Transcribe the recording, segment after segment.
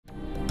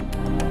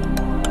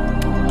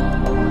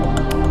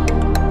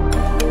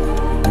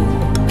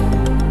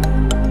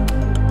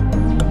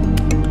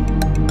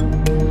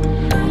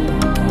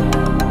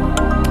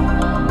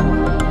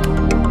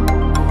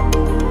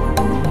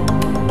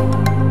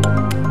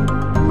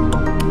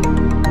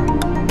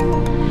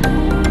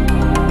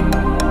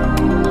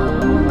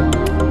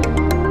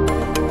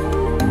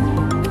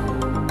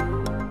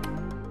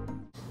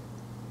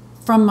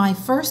From my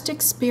first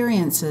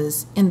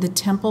experiences in the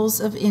temples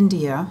of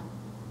India,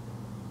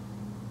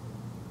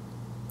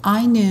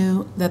 I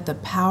knew that the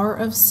power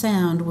of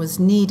sound was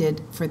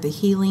needed for the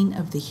healing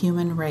of the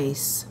human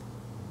race.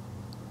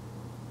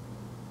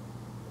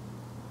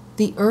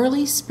 The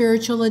early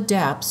spiritual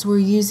adepts were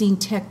using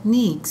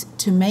techniques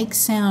to make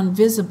sound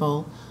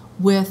visible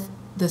with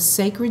the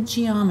sacred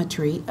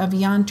geometry of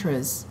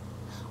yantras,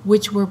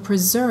 which were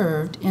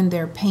preserved in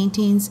their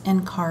paintings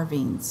and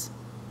carvings.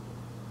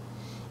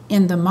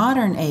 In the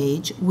modern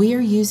age, we are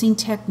using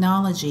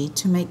technology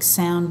to make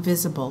sound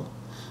visible,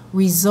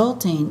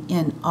 resulting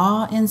in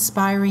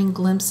awe-inspiring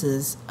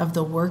glimpses of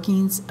the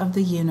workings of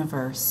the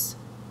universe.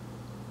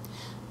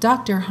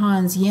 Dr.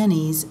 Hans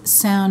Jenny's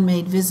Sound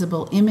Made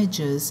Visible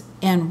images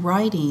and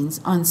writings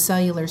on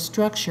cellular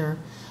structure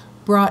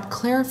brought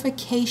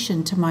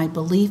clarification to my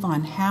belief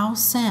on how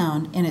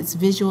sound in its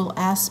visual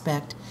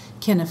aspect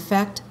can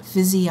affect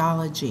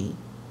physiology.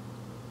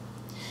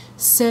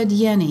 Said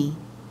Jenny,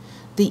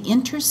 the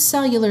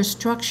intracellular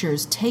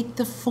structures take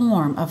the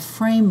form of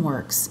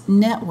frameworks,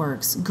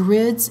 networks,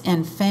 grids,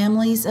 and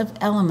families of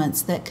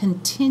elements that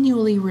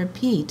continually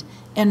repeat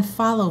and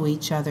follow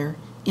each other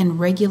in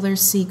regular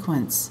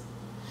sequence.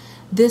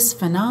 This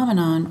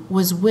phenomenon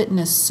was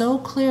witnessed so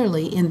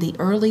clearly in the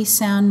early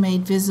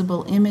sound-made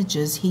visible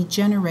images he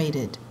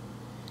generated.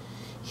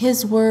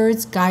 His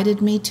words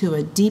guided me to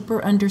a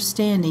deeper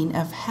understanding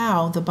of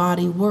how the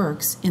body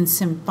works in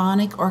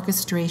symphonic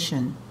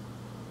orchestration.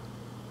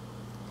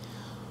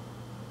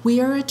 We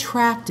are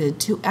attracted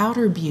to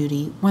outer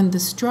beauty when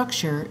the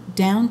structure,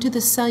 down to the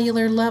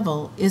cellular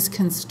level, is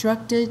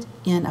constructed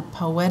in a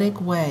poetic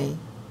way.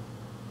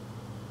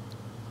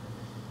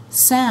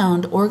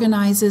 Sound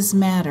organizes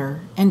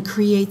matter and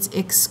creates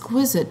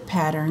exquisite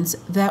patterns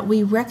that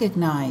we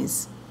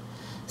recognize.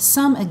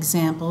 Some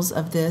examples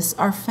of this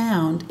are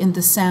found in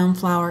the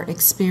Soundflower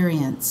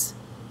experience.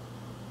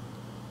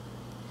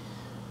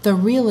 The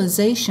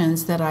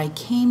realizations that I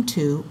came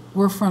to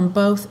were from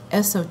both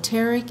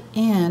esoteric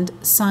and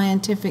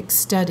scientific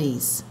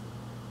studies.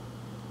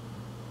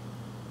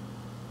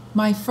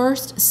 My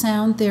first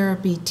sound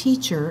therapy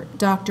teacher,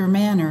 Dr.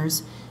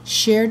 Manners,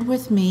 shared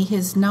with me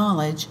his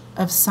knowledge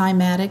of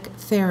cymatic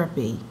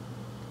therapy.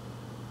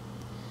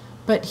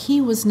 But he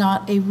was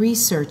not a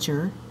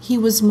researcher, he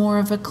was more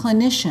of a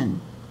clinician.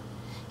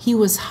 He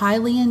was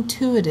highly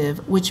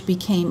intuitive, which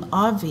became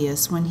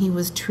obvious when he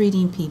was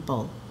treating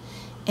people,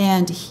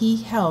 and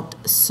he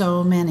helped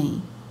so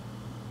many.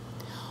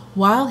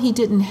 While he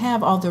didn't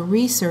have all the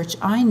research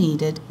I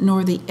needed,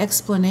 nor the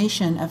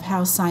explanation of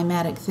how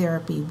cymatic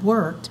therapy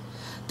worked,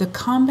 the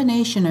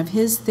combination of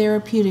his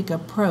therapeutic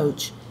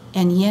approach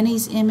and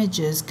Jenny's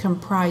images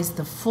comprised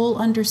the full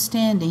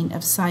understanding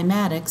of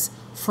cymatics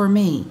for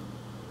me.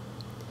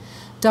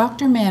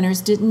 Dr.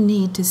 Manners didn't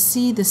need to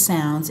see the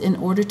sounds in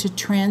order to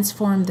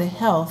transform the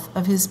health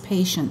of his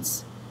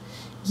patients.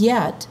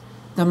 Yet,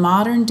 the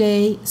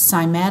modern-day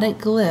cymatic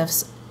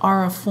glyphs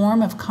are a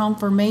form of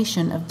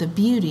confirmation of the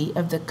beauty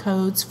of the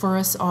codes for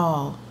us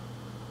all.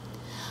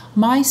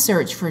 My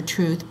search for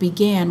truth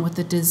began with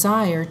the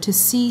desire to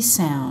see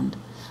sound,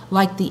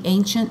 like the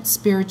ancient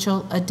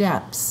spiritual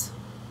adepts.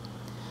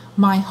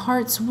 My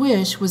heart's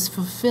wish was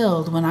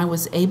fulfilled when I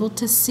was able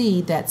to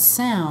see that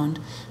sound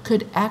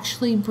could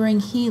actually bring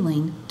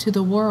healing to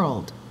the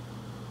world.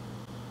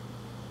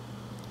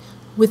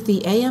 With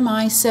the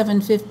AMI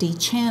 750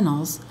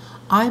 channels,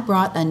 I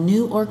brought a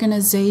new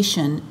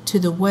organization to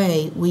the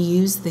way we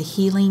use the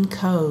healing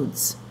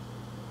codes.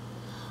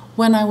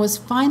 When I was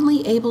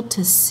finally able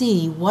to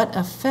see what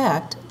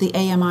effect the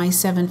AMI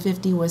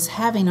 750 was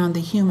having on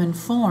the human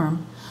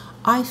form,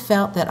 I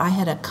felt that I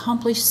had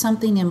accomplished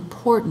something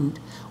important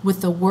with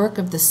the work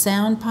of the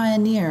sound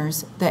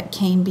pioneers that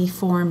came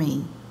before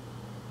me.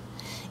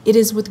 It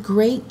is with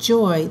great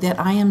joy that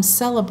I am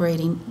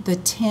celebrating the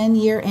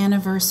 10-year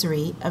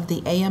anniversary of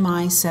the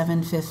AMI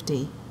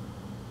 750.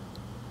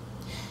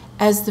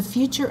 As the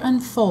future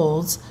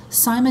unfolds,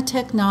 Cyma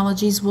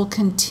Technologies will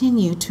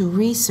continue to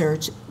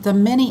research the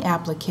many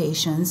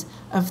applications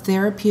of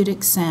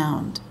therapeutic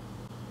sound.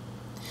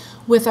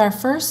 With our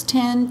first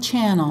 10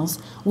 channels,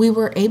 we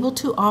were able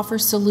to offer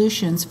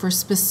solutions for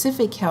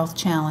specific health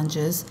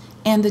challenges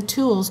and the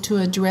tools to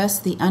address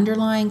the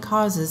underlying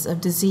causes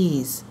of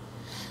disease.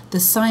 The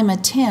Cyma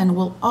 10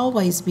 will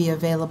always be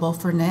available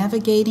for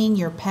navigating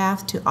your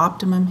path to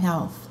optimum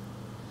health.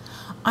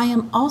 I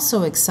am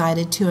also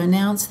excited to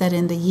announce that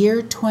in the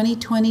year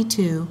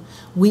 2022,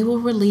 we will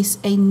release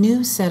a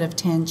new set of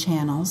 10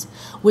 channels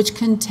which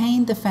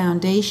contain the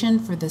foundation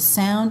for the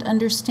sound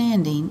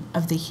understanding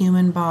of the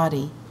human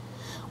body.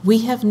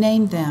 We have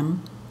named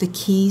them the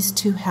Keys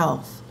to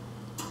Health.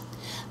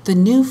 The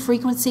new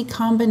frequency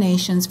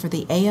combinations for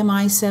the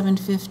AMI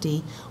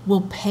 750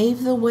 will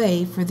pave the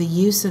way for the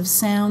use of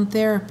sound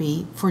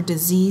therapy for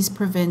disease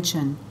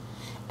prevention,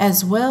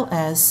 as well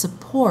as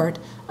support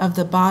of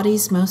the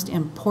body's most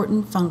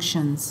important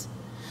functions.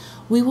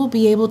 We will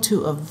be able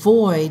to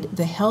avoid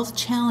the health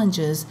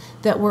challenges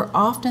that were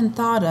often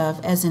thought of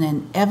as an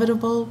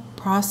inevitable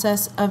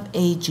process of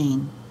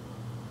aging.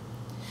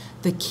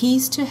 The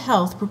keys to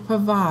health will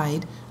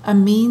provide a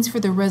means for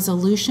the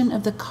resolution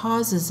of the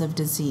causes of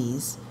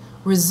disease,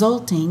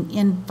 resulting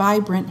in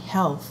vibrant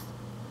health.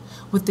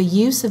 With the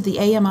use of the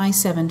AMI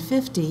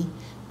 750,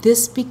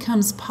 this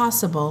becomes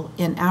possible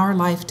in our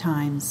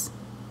lifetimes.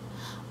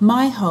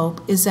 My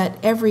hope is that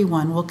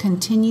everyone will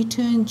continue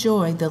to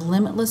enjoy the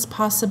limitless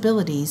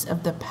possibilities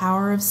of the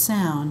power of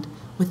sound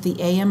with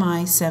the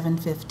AMI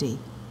 750.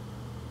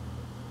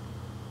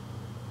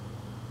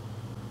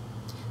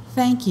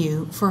 Thank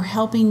you for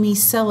helping me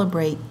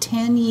celebrate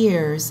 10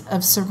 years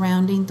of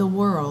surrounding the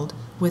world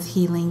with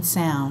healing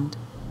sound.